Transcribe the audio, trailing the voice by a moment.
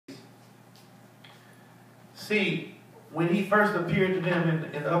See, when he first appeared to them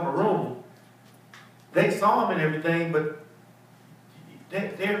in the upper room, they saw him and everything, but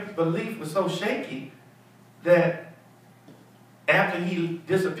their belief was so shaky that after he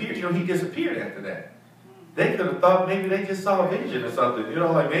disappeared, he disappeared after that. They could have thought maybe they just saw a vision or something.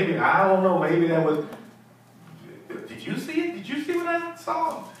 Like maybe, I don't know, maybe that was, did you see it? Did you see what I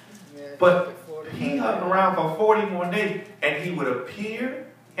saw? But he hung around for 40 more days, and he would appear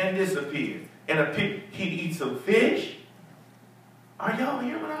and disappear. And he'd eat some fish. Are y'all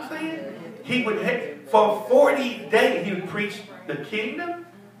hearing what I'm saying? He would, for 40 days, he would preach the kingdom.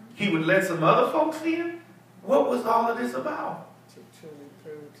 He would let some other folks in. What was all of this about?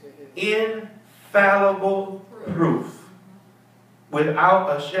 Infallible proof.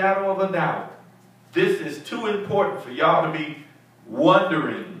 Without a shadow of a doubt. This is too important for y'all to be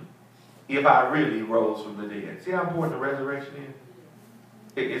wondering if I really rose from the dead. See how important the resurrection is?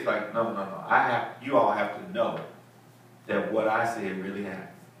 It's like, no. You all have to know that what I said really happened.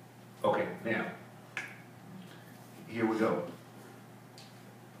 Okay, now, here we go.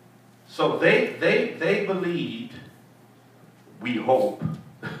 So they believed, we hope,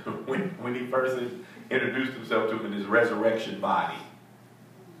 when he first introduced himself to them in his resurrection body.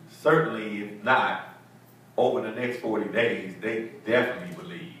 Certainly, if not, over the next 40 days, they definitely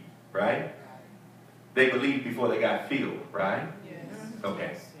believed, right? They believed before they got filled, right? Yes.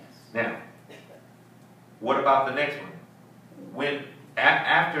 Okay. Now, what about the next one? When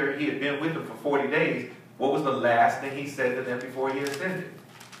after he had been with them for 40 days, what was the last thing he said to them before he ascended?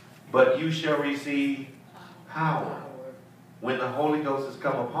 But you shall receive power when the Holy Ghost has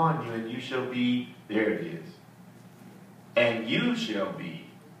come upon you, and you shall be, there it is, and you shall be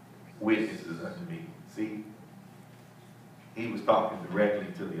witnesses unto me. See? He was talking directly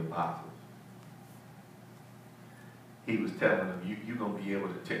to the apostles. He was telling them, you're going to be able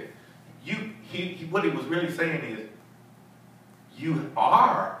to tell. What he was really saying is, you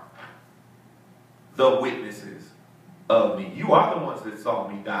are the witnesses of me. You are the ones that saw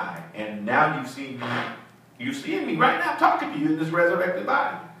me die. And now you've seen me. You're seeing me right now talking to you in this resurrected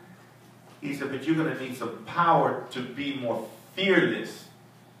body. He said, but you're going to need some power to be more fearless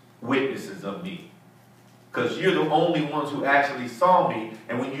witnesses of me. Because you're the only ones who actually saw me.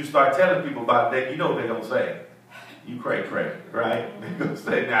 And when you start telling people about that, you know what they're going to say. You cray, right? They're going to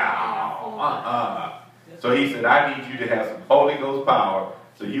say, no, So he said, I need you to have some Holy Ghost power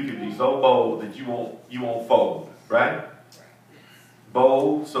so you can be so bold that you won't fold, right?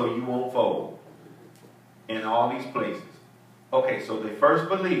 Bold so you won't fold in all these places. Okay, so they first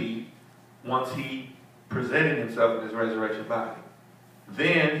believed once he presented himself in his resurrection body.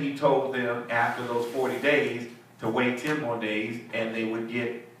 Then he told them after those 40 days to wait 10 more days, and they would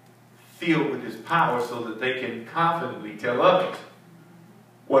get filled with his power so that they can confidently tell others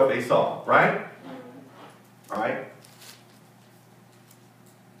what they saw, right? All right?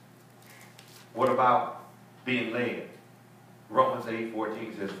 What about being led? Romans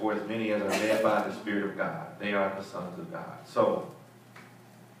 8:14 says, for as many as are led by the Spirit of God, they are the sons of God. So,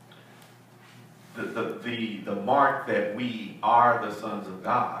 the mark that we are the sons of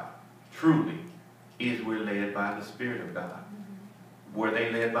God, truly, is we're led by the Spirit of God. Were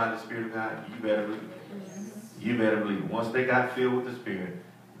they led by the Spirit of God? You better believe it. You better believe it. Once they got filled with the Spirit,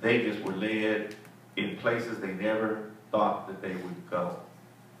 they just were led in places they never thought that they would go.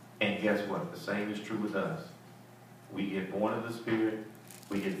 And guess what? The same is true with us. We get born of the Spirit,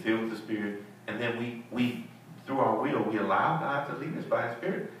 we get filled with the Spirit, and then we through our will, we allow God to lead us by His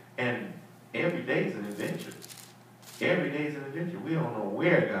Spirit. And every day is an adventure. Every day is an adventure. We don't know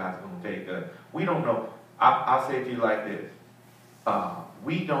where God's going to take us. We don't know. I'll say it to you like this.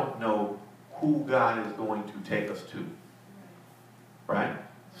 We don't know who God is going to take us to. Right?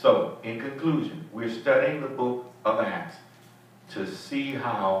 So, in conclusion, we're studying the book of Acts to see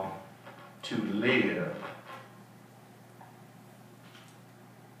how to live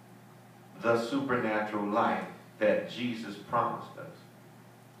the supernatural life that Jesus promised us.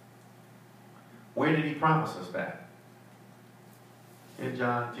 Where did He promise us that? In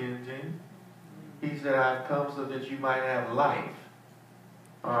John 10:10. He said, I've come so that you might have life.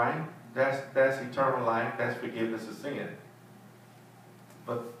 All right? That's eternal life. That's forgiveness of sin.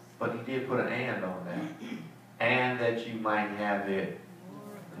 But He did put an and on that. And that you might have it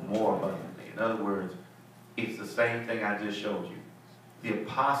more abundantly. In other words, it's the same thing I just showed you. The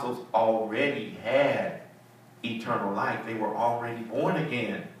apostles already had eternal life. They were already born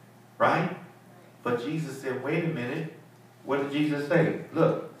again. Right? But Jesus said, wait a minute. What did Jesus say?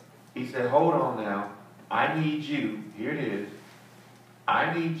 Look, He said, hold on now. I need you. Here it is.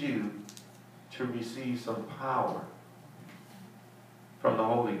 I need you to receive some power from the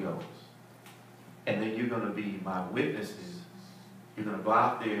Holy Ghost. And then you're going to be my witnesses. You're going to go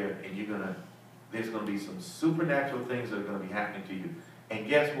out there and there's going to be some supernatural things that are going to be happening to you. And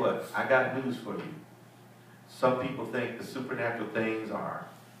guess what? I got news for you. Some people think the supernatural things are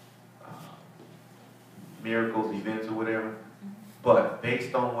miracles, events, or whatever. But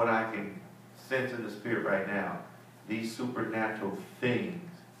based on what I can sense in the spirit right now, these supernatural things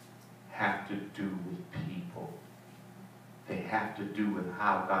have to do with people. They have to do with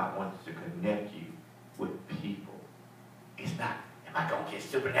how God wants to connect you with people. It's not, am I going to get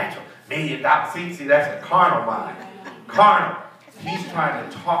supernatural? $1 million. See, that's a carnal mind. Carnal. He's trying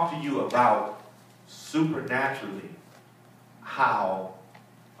to talk to you about supernaturally how,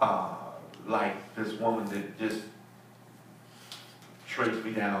 like this woman that just traced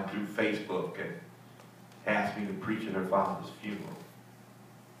me down through Facebook and asked me to preach at her father's funeral.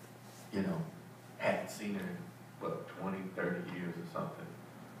 You know, hadn't seen her in, what, 20, 30 years or something.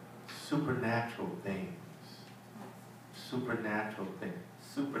 Supernatural things. Supernatural things.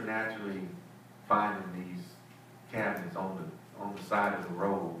 Supernaturally finding these cabinets on the side of the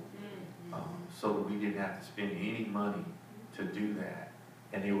road, so that we didn't have to spend any money to do that.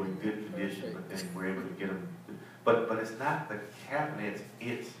 And they were in good condition, but then we're able to get them. But it's not the cabinets,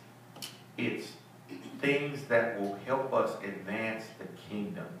 it's things that will help us advance the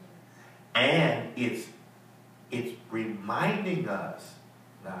kingdom. And it's reminding us,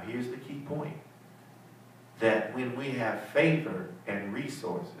 now here's the key point, that when we have favor and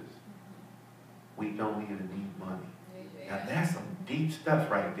resources, we don't even need money. Now that's some deep stuff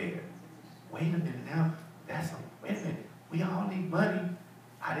right there. Wait a minute now, wait a minute, we all need money.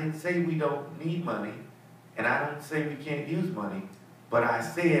 I didn't say we don't need money, and I don't say we can't use money, but I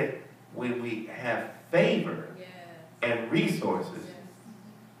said when we have favor and resources,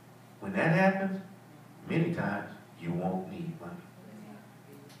 when that happens, many times you won't need money.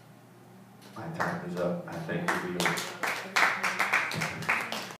 My time is up. I thank you for your